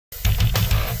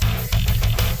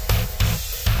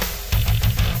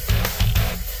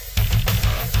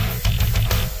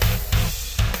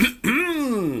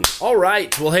All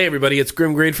right. Well, hey, everybody. It's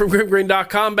GrimmGreen from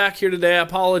GrimmGreen.com back here today. I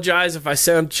apologize if I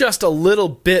sound just a little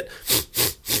bit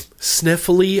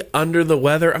sniffly under the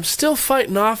weather. I'm still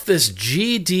fighting off this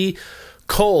GD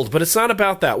cold, but it's not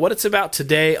about that. What it's about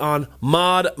today on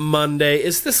Mod Monday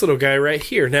is this little guy right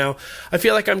here. Now, I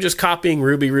feel like I'm just copying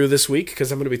Ruby-Roo this week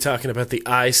because I'm going to be talking about the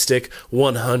iStick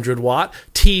 100 watt.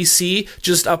 TC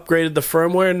just upgraded the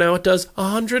firmware, and now it does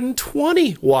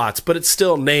 120 watts, but it's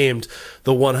still named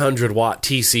the 100 watt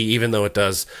TC, even though it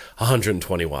does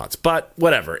 120 watts. But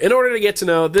whatever. In order to get to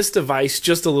know this device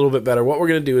just a little bit better, what we're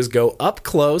going to do is go up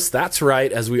close. That's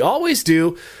right, as we always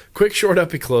do. Quick, short,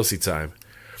 uppy, closey time.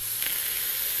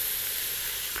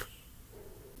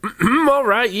 All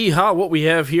right, yeehaw. What we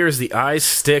have here is the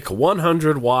iStick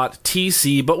 100 watt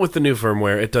TC, but with the new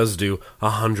firmware, it does do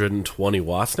 120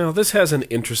 watts. Now, this has an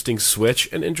interesting switch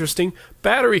and interesting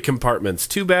battery compartments.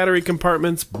 2 battery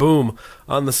compartments, boom,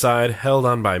 on the side, held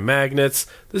on by magnets.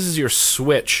 This is your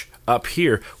switch up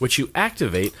here, which you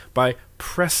activate by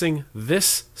pressing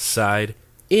this side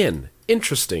in.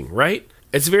 Interesting, right?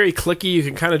 It's very clicky. You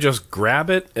can kind of just grab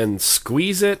it and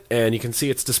squeeze it, and you can see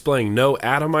it's displaying no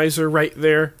atomizer right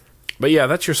there. But yeah,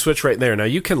 that's your switch right there. Now,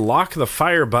 you can lock the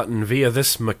fire button via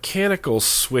this mechanical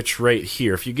switch right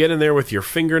here. If you get in there with your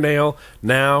fingernail,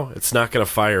 now it's not going to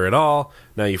fire at all.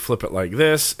 Now you flip it like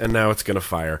this, and now it's going to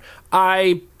fire.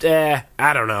 I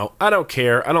don't know. I don't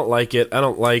care. I don't like it. I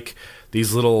don't like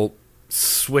these little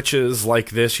switches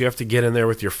like this. You have to get in there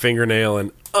with your fingernail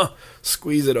and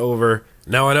squeeze it over.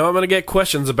 Now, I know I'm going to get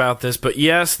questions about this, but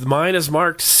yes, mine is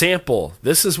marked sample.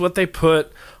 This is what they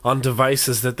put on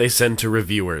devices that they send to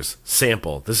reviewers.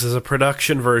 Sample. This is a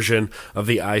production version of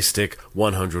the iStick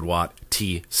 100 watt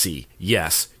TC.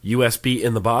 Yes, USB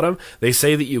in the bottom. They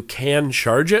say that you can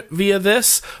charge it via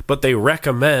this, but they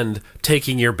recommend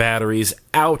taking your batteries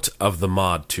out of the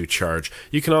mod to charge.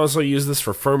 You can also use this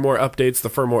for firmware updates. The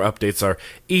firmware updates are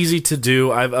easy to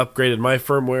do. I've upgraded my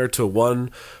firmware to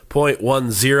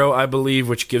 1.10, I believe,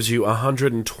 which gives you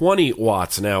 120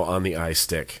 watts now on the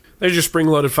iStick. There's your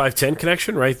spring-loaded 510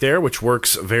 connection right there, which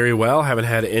works very well. Haven't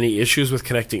had any issues with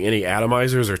connecting any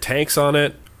atomizers or tanks on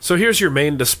it. So here's your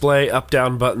main display,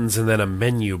 up-down buttons, and then a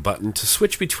menu button. To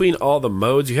switch between all the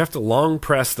modes, you have to long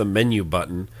press the menu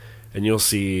button, and you'll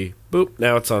see, boop,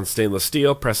 now it's on stainless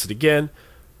steel. Press it again.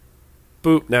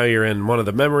 Boop, now you're in one of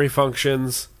the memory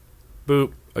functions.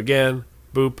 Boop, again,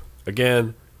 boop,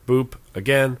 again, boop,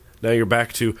 again. Now you're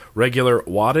back to regular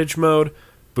wattage mode.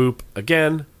 Boop,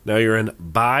 again. Now you're in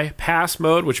bypass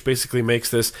mode, which basically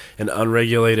makes this an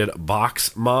unregulated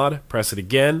box mod. Press it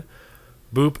again.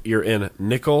 Boop, you're in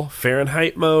nickel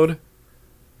Fahrenheit mode.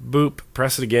 Boop,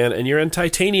 press it again, and you're in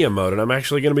titanium mode. And I'm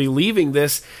actually going to be leaving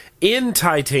this in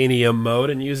titanium mode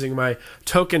and using my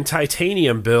token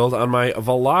titanium build on my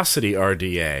Velocity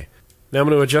RDA. Now I'm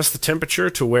going to adjust the temperature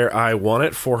to where I want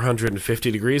it,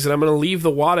 450 degrees, and I'm going to leave the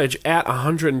wattage at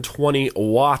 120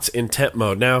 watts in temp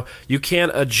mode. Now, you can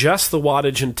adjust the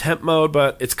wattage in temp mode,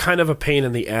 but it's kind of a pain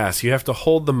in the ass. You have to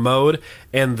hold the mode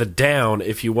and the down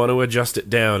if you want to adjust it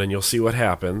down, and you'll see what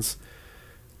happens.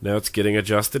 Now it's getting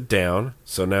adjusted down,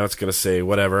 so now it's going to say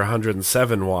whatever,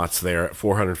 107 watts there at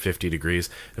 450 degrees.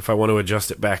 If I want to adjust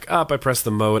it back up, I press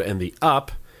the mode and the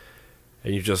up,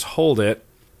 and you just hold it.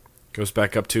 Goes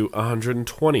back up to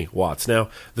 120 watts. Now,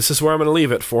 this is where I'm going to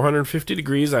leave it, 450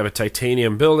 degrees. I have a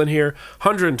titanium build in here,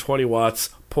 120 watts,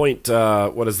 what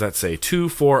does that say?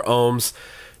 24 ohms.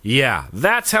 Yeah,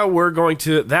 that's how we're going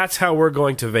to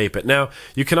vape it. Now,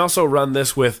 you can also run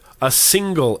this with a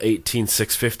single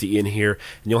 18650 in here,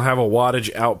 and you'll have a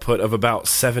wattage output of about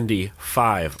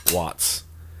 75 watts.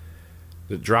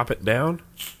 Did it drop it down?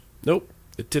 Nope.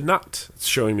 It did not. It's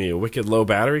showing me a wicked low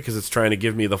battery because it's trying to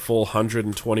give me the full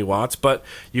 120 watts, but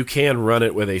you can run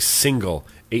it with a single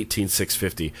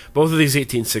 18650. Both of these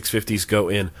 18650s go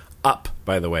in up,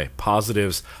 by the way.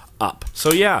 Positives up.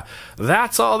 So yeah,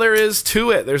 that's all there is to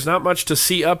it. There's not much to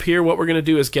see up here. What we're going to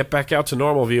do is get back out to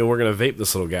normal view, and we're going to vape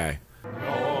this little guy.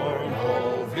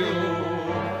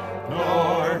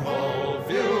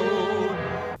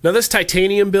 Now this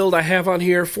titanium build I have on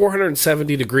here,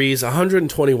 470 degrees,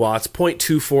 120 watts,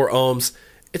 0.24 ohms.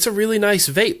 It's a really nice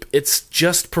vape. It's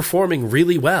just performing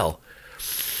really well.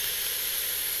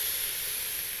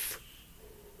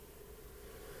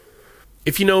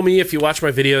 If you know me, if you watch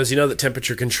my videos, you know that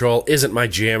temperature control isn't my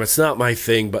jam. It's not my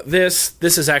thing, but this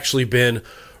has actually been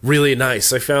really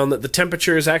nice. I found that the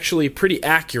temperature is actually pretty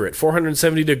accurate.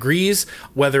 470 degrees,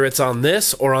 whether it's on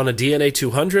this or on a DNA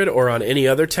 200 or on any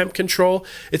other temp control,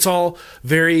 it's all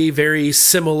very, very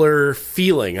similar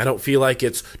feeling. I don't feel like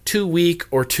it's too weak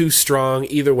or too strong.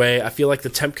 Either way, I feel like the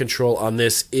temp control on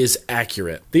this is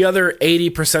accurate. The other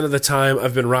 80% of the time,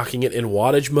 I've been rocking it in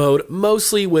wattage mode,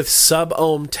 mostly with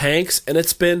sub-ohm tanks, and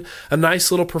it's been a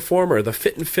nice little performer. The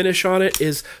fit and finish on it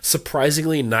is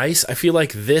surprisingly nice. I feel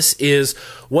like this is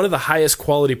one of the highest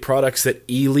quality products that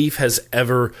Eleaf has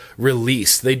ever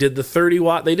released. They did the 30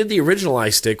 watt, they did the original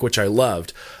iStick, which I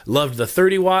loved. Loved the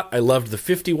 30 watt, I loved the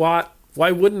 50 watt.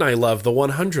 Why wouldn't I love the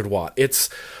 100 watt? It's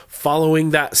following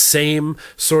that same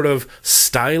sort of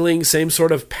styling, same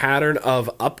sort of pattern of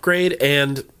upgrade,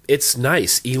 and it's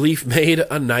nice. Eleaf made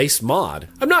a nice mod.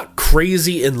 I'm not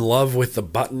crazy in love with the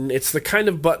button. It's the kind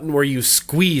of button where you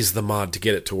squeeze the mod to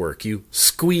get it to work. You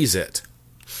squeeze it.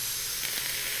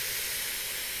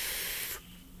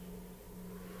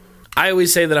 I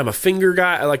always say that I'm a finger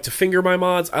guy. I like to finger my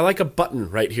mods. I like a button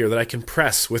right here that I can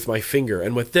press with my finger.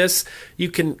 And with this,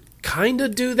 you can kind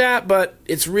of do that, but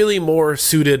it's really more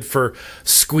suited for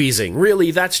squeezing. Really,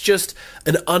 that's just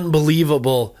an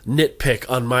unbelievable nitpick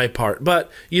on my part. But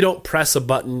you don't press a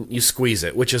button, you squeeze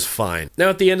it, which is fine. Now,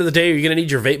 at the end of the day, are you going to need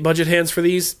your vape budget hands for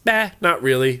these? Bah, not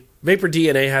really. Vapor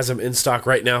DNA has them in stock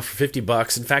right now for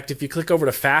 $50. In fact, if you click over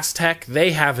to Fast Tech,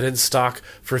 they have it in stock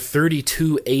for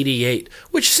 $32.88,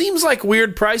 which seems like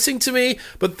weird pricing to me,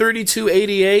 but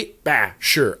 $32.88, bah,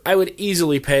 sure. I would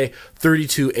easily pay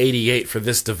 $32.88 for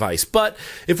this device. But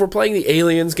if we're playing the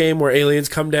Aliens game where aliens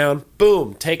come down,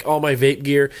 boom, take all my vape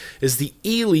gear, is the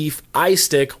Eleaf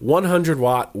iStick 100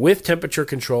 watt with temperature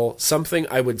control, something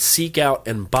I would seek out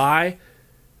and buy?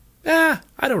 I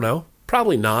don't know.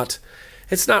 Probably not.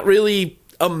 It's not really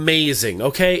amazing,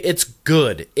 okay? It's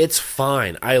good. It's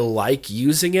fine. I like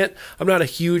using it. I'm not a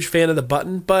huge fan of the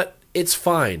button, but it's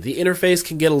fine. The interface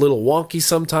can get a little wonky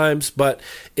sometimes, but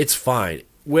it's fine.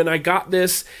 When I got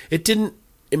this, it didn't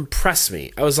impress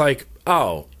me. I was like,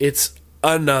 oh, it's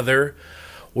another,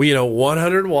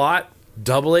 100 watt,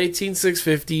 double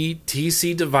 18650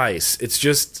 TC device. It's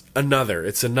just another.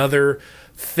 It's another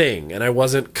thing, and I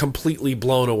wasn't completely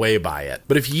blown away by it.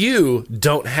 But if you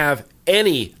don't have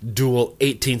any dual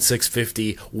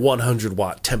 18650 100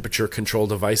 watt temperature control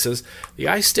devices, the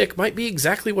iStick might be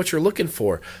exactly what you're looking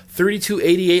for.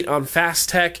 $32.88 on Fast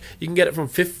Tech. You can get it for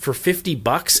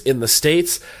 $50 in the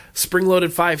States.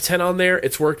 Spring-loaded 510 on there.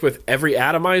 It's worked with every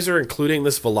atomizer, including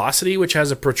this Velocity, which has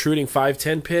a protruding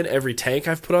 510 pin. Every tank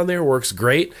I've put on there works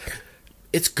great.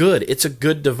 It's good. It's a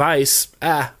good device.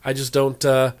 I just don't,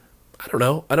 I don't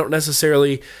know. I don't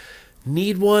necessarily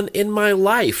need one in my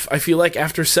life. I feel like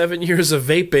after 7 years of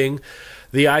vaping,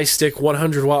 the iStick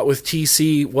 100 watt with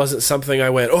TC wasn't something I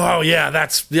went, oh yeah,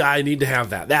 I need to have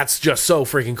that. That's just so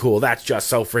freaking cool. That's just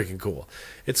so freaking cool.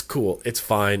 It's cool. It's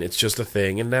fine. It's just a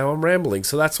thing. And now I'm rambling.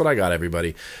 So that's what I got,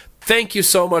 everybody. Thank you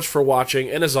so much for watching.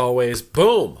 And as always,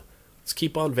 boom, let's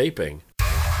keep on vaping.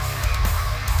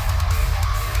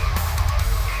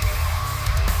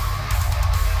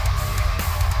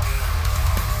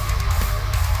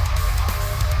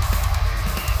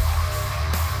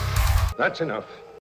 That's enough.